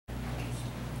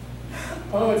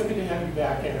Oh, it's good to have you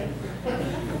back, Aaron.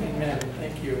 Amen.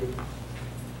 Thank you.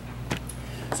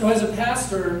 So as a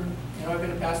pastor, I've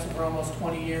been a pastor for almost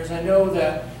 20 years. I know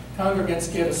that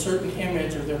congregants get a certain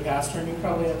image of their pastor, and you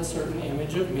probably have a certain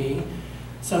image of me.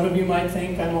 Some of you might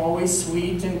think I'm always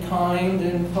sweet and kind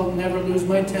and I'll never lose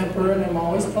my temper and I'm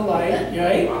always polite,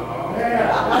 right? Yeah.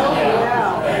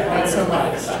 Not so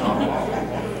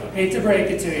much. Hate to break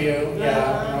it to you. Yeah,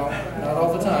 no, not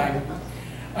all the time.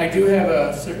 I do have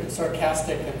a certain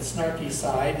sarcastic and snarky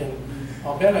side, and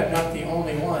I'll bet I'm not the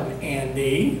only one,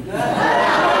 Andy. Not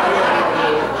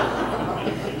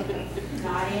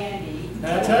Andy.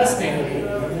 Not just Andy.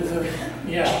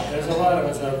 There's a lot of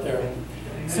us out there.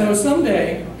 So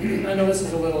someday, I know this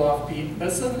is a little offbeat,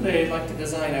 but someday I'd like to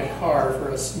design a car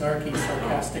for us snarky,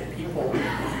 sarcastic people.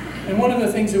 And one of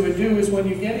the things it would do is when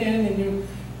you get in and you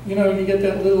get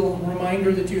that little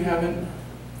reminder that you haven't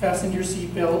fastened your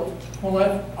seatbelt. Well,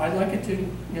 I'd like it to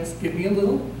just give me a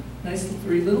little, nice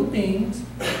 3 little bings.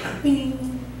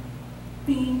 Bing,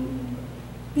 bing,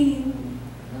 bing.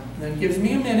 And then it gives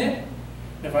me a minute.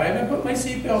 And if I haven't put my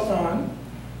seatbelt on,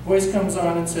 voice comes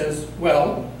on and says,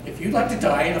 well, if you'd like to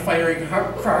die in a fiery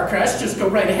car crash, just go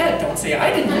right ahead. Don't say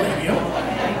I didn't blame you.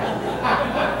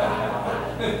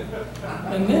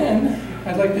 And then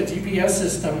I'd like the GPS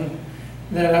system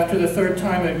that after the 3rd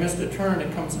time I've missed a turn,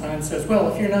 it comes on and says, well,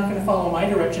 if you're not going to follow my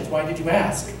directions, why did you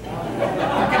ask?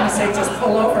 For goodness sake, just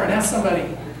pull over and ask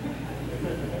somebody.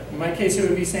 In my case, it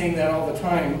would be saying that all the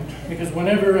time, because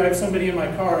whenever I have somebody in my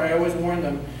car, I always warn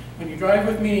them, when you drive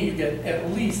with me, you get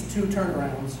at least 2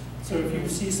 turnarounds. So if you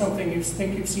see something you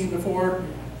think you've seen before,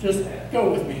 just go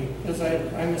with me, because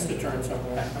I missed a turn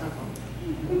somewhere.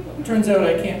 Turns out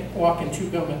I can't walk and chew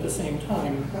gum at the same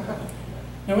time.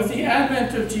 Now with the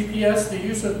advent of GPS, the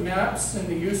use of maps and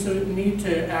the use of need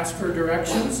to ask for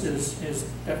directions is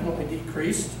definitely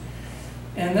decreased.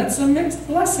 And that's a mixed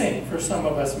blessing for some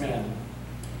of us men.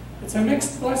 It's a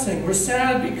mixed blessing. We're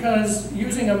sad because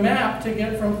using a map to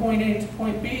get from point A to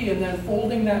point B and then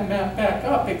folding that map back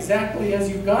up exactly as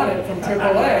you got it from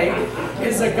AAA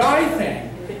is a guy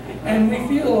thing. And we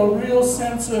feel a real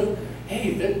sense of,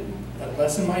 hey, that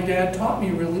lesson my dad taught me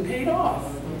really paid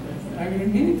off. I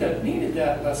needed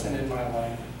that lesson in my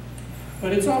life.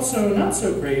 But it's also not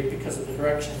so great because of the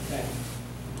direction thing.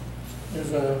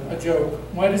 There's a joke.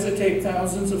 Why does it take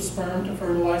thousands of sperm to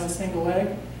fertilize a single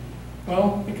egg?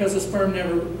 Well, because the sperm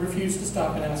never refused to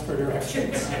stop and ask for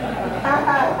directions.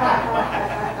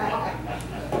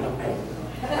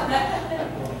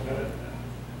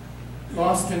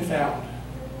 Lost and found.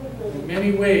 In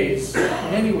many ways,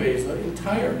 the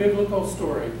entire biblical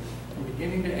story, from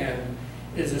beginning to end,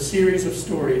 is a series of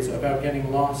stories about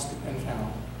getting lost and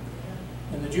found.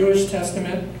 In the Jewish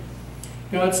Testament,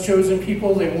 God's chosen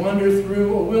people, they wander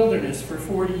through a wilderness for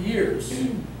 40 years.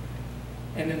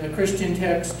 And in the Christian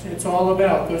text, it's all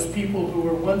about those people who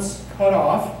were once cut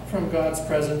off from God's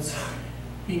presence,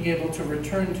 being able to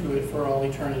return to it for all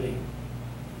eternity.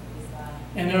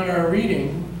 And in our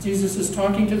reading, Jesus is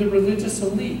talking to the religious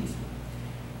elite.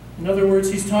 In other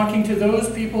words, he's talking to those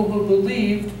people who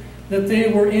believed that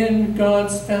they were in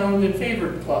God's found and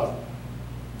favored club.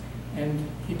 And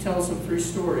he tells them 3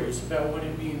 stories about what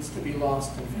it means to be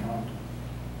lost and found.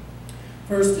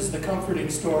 First is the comforting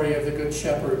story of the Good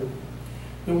Shepherd,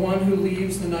 the one who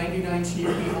leaves the 99 sheep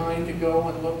behind to go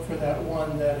and look for that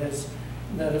one that has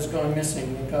gone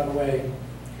missing, that got away.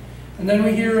 And then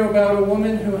we hear about a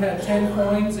woman who had 10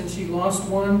 coins and she lost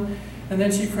one, and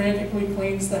then she frantically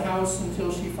cleans the house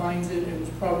until she finds it. It was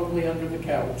probably under the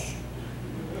couch.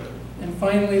 And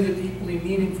finally, the deeply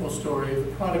meaningful story of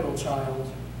the prodigal child.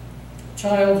 A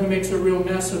child who makes a real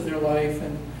mess of their life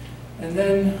and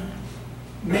then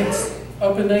makes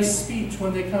up a nice speech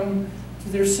when they come to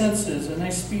their senses, a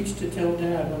nice speech to tell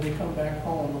Dad when they come back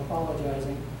home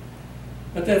apologizing.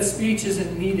 But that speech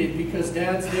isn't needed because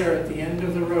Dad's there at the end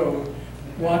of the road,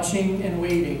 watching and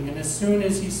waiting. And as soon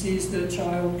as he sees the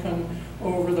child come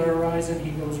over the horizon, he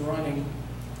goes running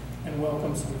and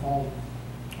welcomes him home,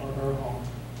 or her home.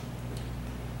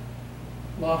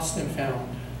 Lost and found.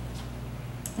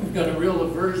 We've got a real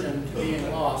aversion to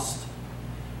being lost.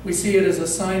 We see it as a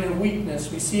sign of weakness.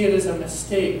 We see it as a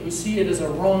mistake. We see it as a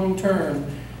wrong turn.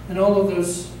 And all of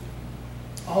those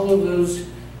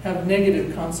have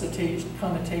negative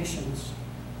connotations.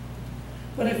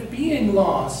 But if being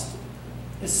lost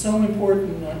is so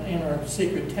important in our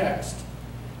sacred text,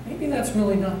 maybe that's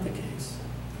really not the case.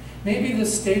 Maybe the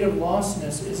state of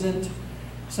lostness isn't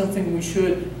something we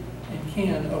should and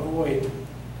can avoid.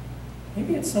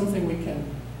 Maybe it's something we can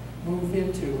move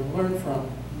into and learn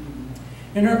from.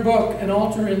 In her book, An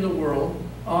Altar in the World,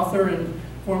 author and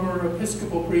former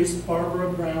Episcopal priest Barbara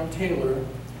Brown Taylor,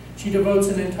 she devotes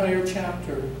an entire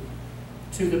chapter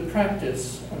to the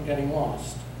practice of getting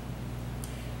lost.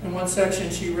 In one section,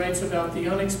 she writes about the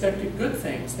unexpected good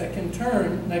things that can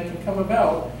come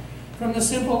about from the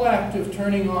simple act of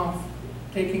turning off,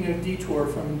 taking a detour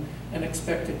from an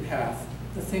expected path,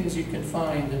 the things you can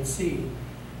find and see,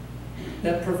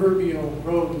 that proverbial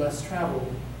road less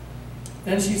traveled.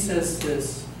 Then she says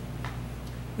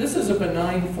this is a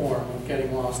benign form of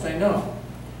getting lost, I know,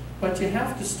 but you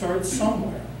have to start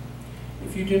somewhere.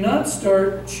 If you do not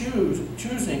start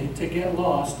choosing to get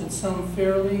lost in some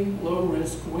fairly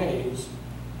low-risk ways,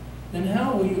 then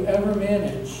how will you ever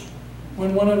manage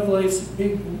when one of life's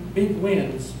big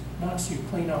winds knocks you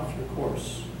clean off your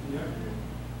course?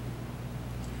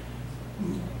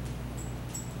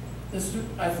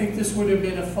 I think this would have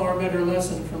been a far better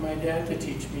lesson for my dad to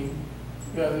teach me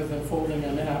rather than folding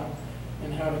a map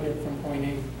and how to get from point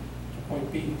A to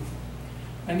point B.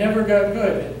 I never got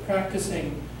good at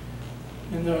practicing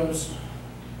in those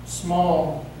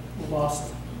small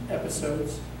lost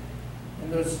episodes.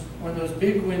 And when those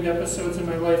big wind episodes in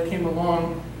my life came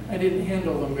along, I didn't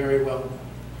handle them very well.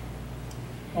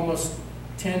 Almost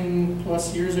 10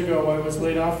 plus years ago, I was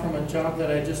laid off from a job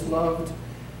that I just loved,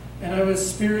 and I was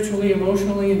spiritually,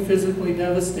 emotionally, and physically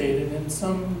devastated. In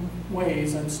some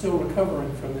ways, I'm still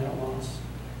recovering from that loss.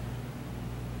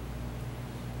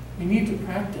 We need to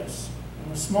practice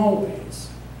in the small ways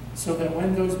so that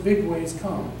when those big ways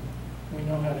come, we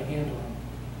know how to handle them.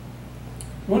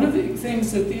 One of the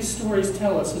things that these stories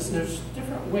tell us is there's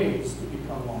different ways to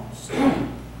become lost.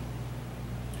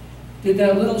 Did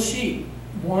that little sheep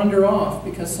wander off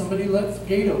because somebody left the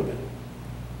gate open?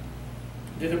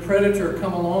 Did a predator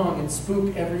come along and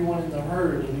spook everyone in the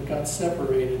herd and it got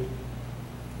separated?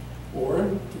 Or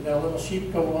did that little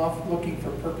sheep go off looking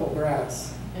for purple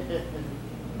grass?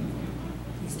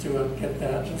 Used to get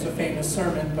that. It was a famous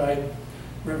sermon by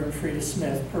Reverend Frida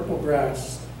Smith, Purple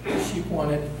Grass. The sheep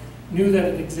knew that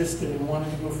it existed and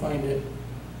wanted to go find it.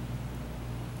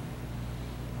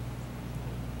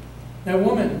 That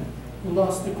woman who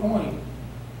lost the coin,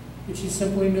 did she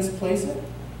simply misplace it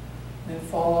and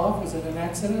fall off? Was it an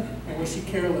accident? Or was she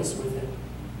careless with it?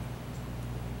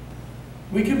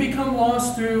 We can become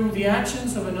lost through the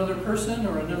actions of another person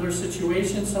or another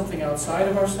situation, something outside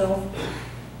of ourselves,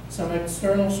 some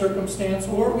external circumstance,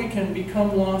 or we can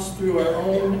become lost through our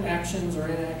own actions or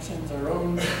inactions, our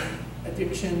own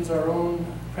addictions, our own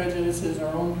prejudices,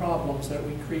 our own problems that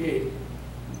we create.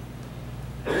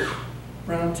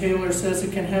 Brown Taylor says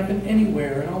it can happen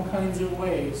anywhere in all kinds of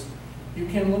ways. You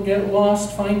can get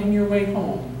lost finding your way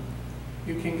home.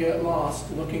 You can get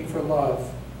lost looking for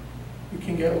love. You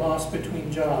can get lost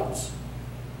between jobs.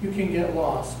 You can get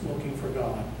lost looking for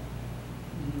God.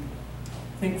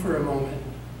 Think for a moment,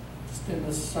 just in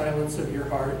the silence of your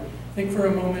heart. Think for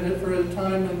a moment for a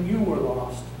time when you were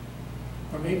lost.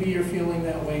 Or maybe you're feeling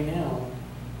that way now.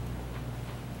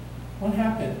 What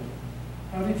happened?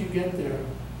 How did you get there?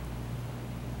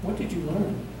 What did you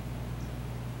learn?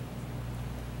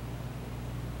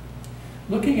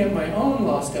 Looking at my own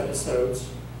lost episodes,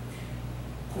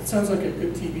 that sounds like a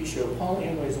good TV show, Paul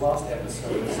Anway's Lost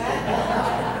Episodes.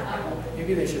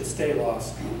 Maybe they should stay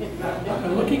lost.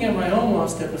 But looking at my own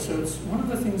lost episodes, one of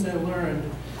the things I learned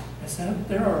is that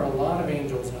there are a lot of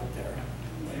angels out there.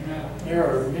 There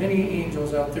are many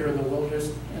angels out there in the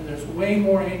wilderness, and there's way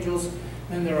more angels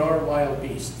than there are wild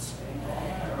beasts.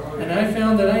 And I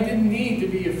found that I didn't need to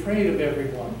be afraid of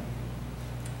everyone.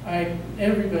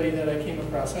 Everybody that I came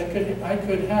across, I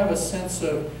could have a sense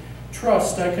of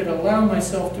trust. I could allow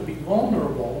myself to be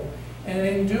vulnerable, and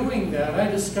in doing that, I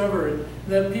discovered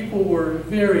that people were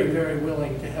very, very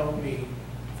willing to help me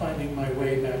finding my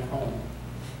way back home.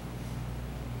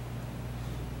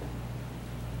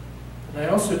 And I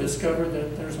also discovered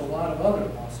that there's a lot of other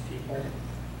lost people.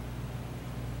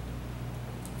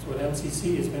 That's what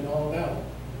MCC has been all about.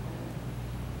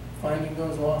 Finding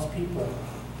those lost people.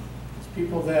 Those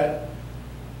people that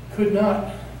could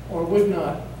not or would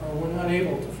not or were not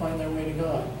able to find their way to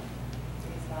God.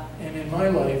 And in my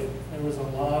life, there was a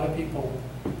lot of people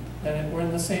that were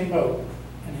in the same boat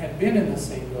and had been in the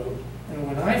same boat. And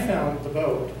when I found the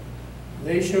boat,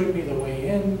 they showed me the way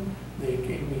in, they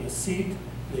gave me a seat,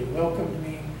 they welcomed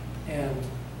me, and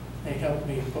they helped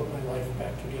me put my life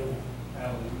back together.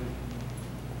 Hallelujah.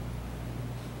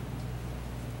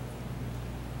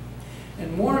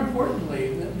 And more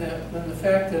importantly than the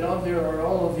fact that there are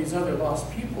all of these other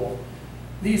lost people,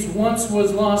 these once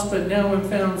was lost but now and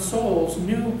found souls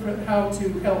knew how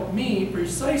to help me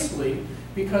precisely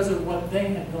because of what they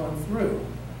had gone through.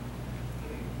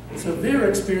 So their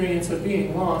experience of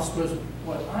being lost was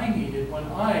what I needed when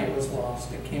I was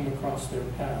lost and came across their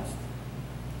path.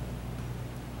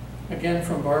 Again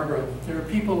from Barbara, there are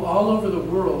people all over the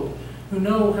world who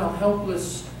know how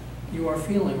helpless you are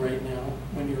feeling right now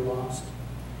when you're lost.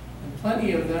 And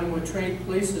plenty of them would trade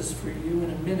places for you in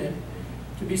a minute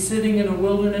to be sitting in a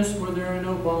wilderness where there are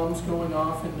no bombs going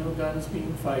off and no guns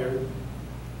being fired.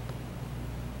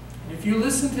 And if you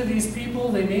listen to these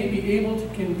people, they may be able to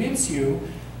convince you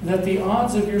that the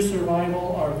odds of your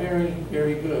survival are very,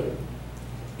 very good,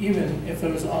 even if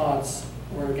those odds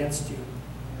were against you.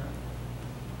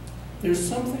 There's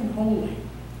something holy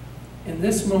in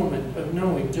this moment of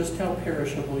knowing just how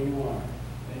perishable you are.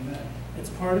 Amen.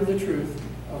 It's part of the truth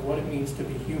of what it means to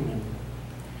be human.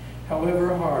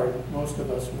 However hard most of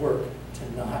us work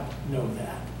to not know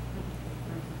that.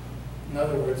 In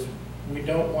other words, we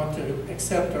don't want to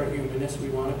accept our humanness. We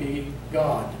want to be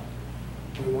God.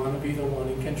 We want to be the one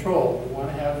in control. We want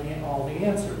to have all the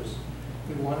answers.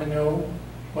 We want to know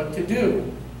what to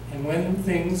do. And when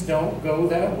things don't go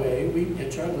that way, we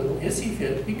pitch our little hissy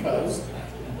fit because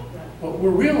what we're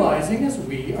realizing is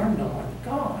we are not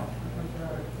God.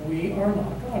 We are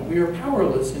not God. We are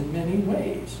powerless in many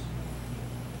ways.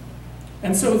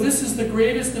 And so this is the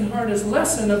greatest and hardest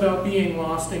lesson about being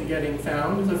lost and getting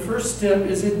found. The first step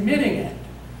is admitting it.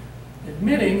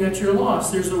 Admitting that you're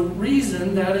lost. There's a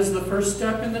reason that is the first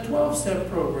step in the 12-step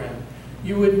program.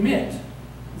 You admit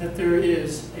that there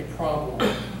is a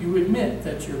problem. You admit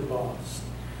that you're lost.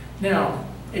 Now,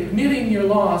 admitting you're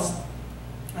lost,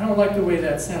 I don't like the way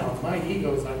that sounds. My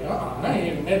ego's like, I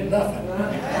ain't admitting nothing.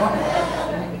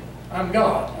 I'm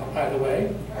God, by the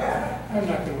way. I'm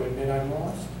not going to admit I'm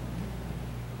lost.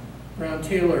 Brown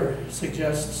Taylor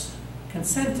suggests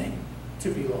consenting to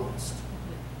be lost.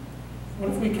 What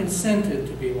if we consented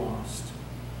to be lost?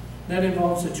 That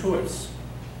involves a choice.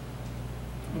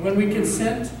 And when we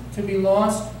consent to be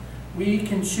lost, we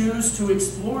can choose to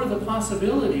explore the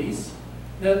possibilities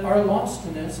that our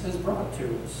lostness has brought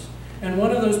to us. And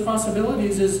one of those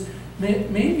possibilities is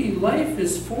maybe life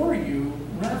is for you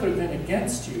rather than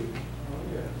against you,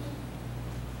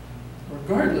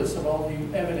 regardless of all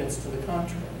the evidence to the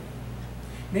contrary.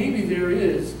 Maybe there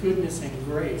is goodness and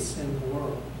grace in the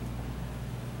world.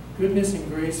 Goodness and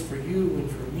grace for you and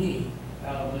for me.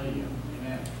 Hallelujah.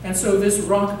 Amen. And so this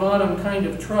rock bottom kind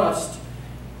of trust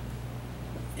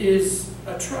is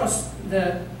a trust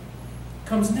that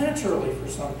comes naturally for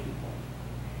some people.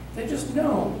 They just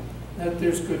know that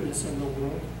there's goodness in the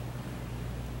world.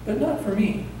 But not for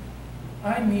me.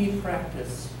 I need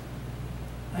practice.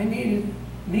 I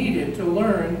needed to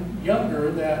learn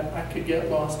younger that I could get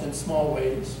lost in small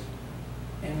ways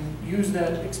and use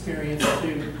that experience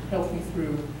to help me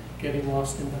through getting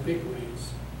lost in the big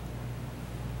ways.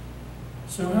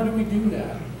 So how do we do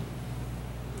that?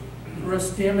 For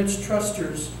us damaged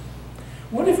trusters,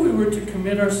 what if we were to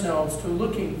commit ourselves to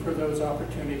looking for those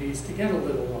opportunities to get a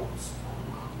little lost?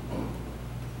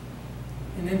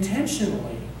 And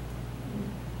intentionally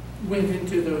went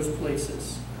into those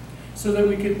places so that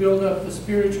we could build up the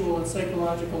spiritual and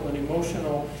psychological and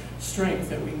emotional strength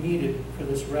that we needed for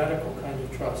this radical kind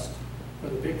of trust for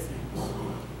the big things.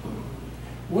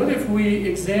 What if we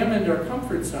examined our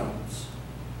comfort zones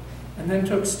and then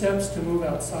took steps to move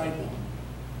outside them?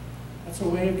 That's a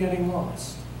way of getting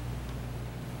lost.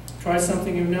 Try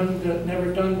something you've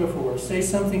never done before. Say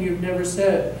something you've never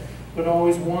said but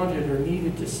always wanted or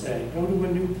needed to say. Go to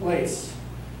a new place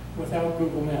without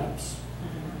Google Maps.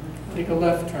 Take a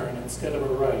left turn instead of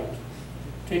a right.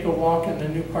 Take a walk in a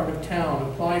new part of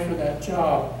town. Apply for that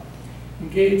job.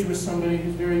 Engage with somebody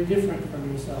who's very different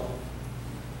from yourself.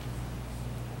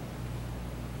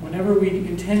 Whenever we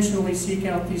intentionally seek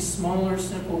out these smaller,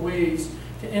 simple ways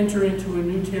to enter into a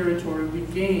new territory, we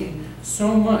gain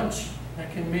so much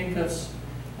that can make us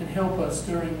and help us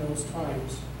during those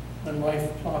times when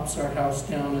life plops our house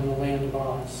down in the land of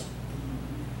Oz.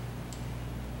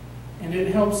 And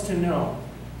it helps to know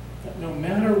that no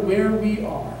matter where we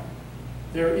are,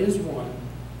 there is one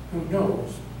who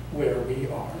knows where we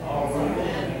are. All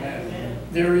right.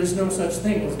 There is no such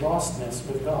thing as lostness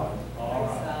with God. All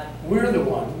right. We're the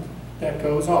one that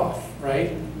goes off,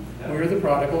 right? We're the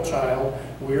prodigal child.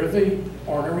 We're the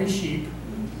ornery sheep.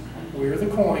 We're the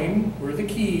coin. We're the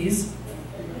keys.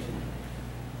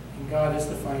 And God is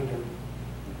the finder.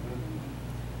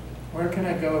 Where can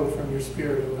I go from your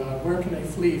spirit, O God? Where can I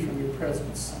flee from your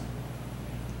presence?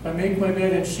 If I make my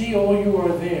bed in Sheol, you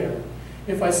are there.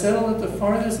 If I settle at the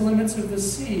farthest limits of the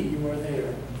sea, you are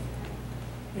there.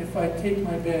 If I take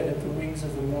my bed at the wings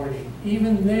of the morning,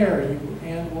 even there your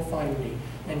hand will find me,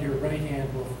 and your right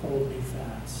hand will hold me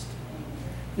fast.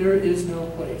 There is no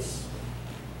place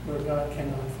where God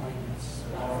cannot find us.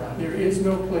 There is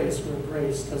no place where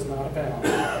grace does not abound.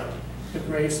 The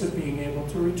grace of being able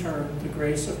to return, the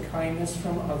grace of kindness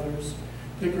from others,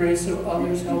 the grace of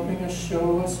others helping us,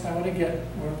 show us how to get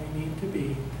where we need to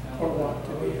be or want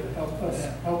to be,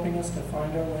 helping us to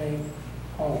find our way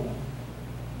home.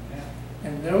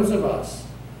 And those of us,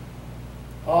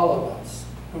 all of us,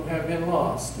 who have been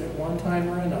lost at one time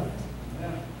or another,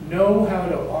 know how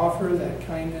to offer that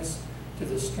kindness to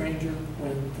the stranger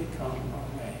when they come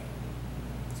our way.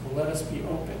 So let us be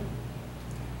open.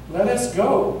 Let us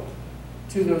go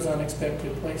to those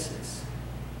unexpected places.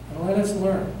 And let us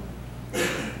learn.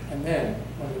 And then,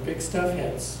 when the big stuff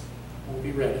hits, we'll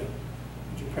be ready.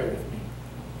 Would you pray with me?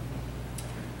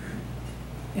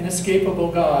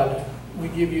 Inescapable God, we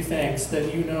give you thanks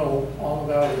that you know all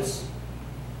about us.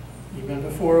 Even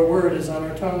before a word is on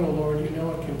our tongue, O Lord, you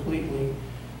know it completely.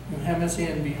 You hem us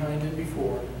in behind and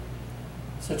before.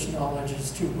 Such knowledge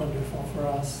is too wonderful for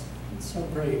us. It's so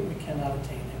great we cannot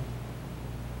attain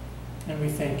it. And we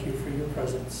thank you for your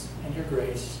presence and your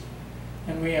grace.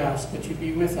 And we ask that you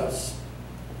be with us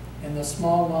in the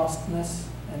small lostness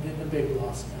and in the big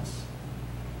lostness.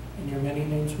 In your many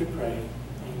names we pray.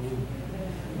 Amen.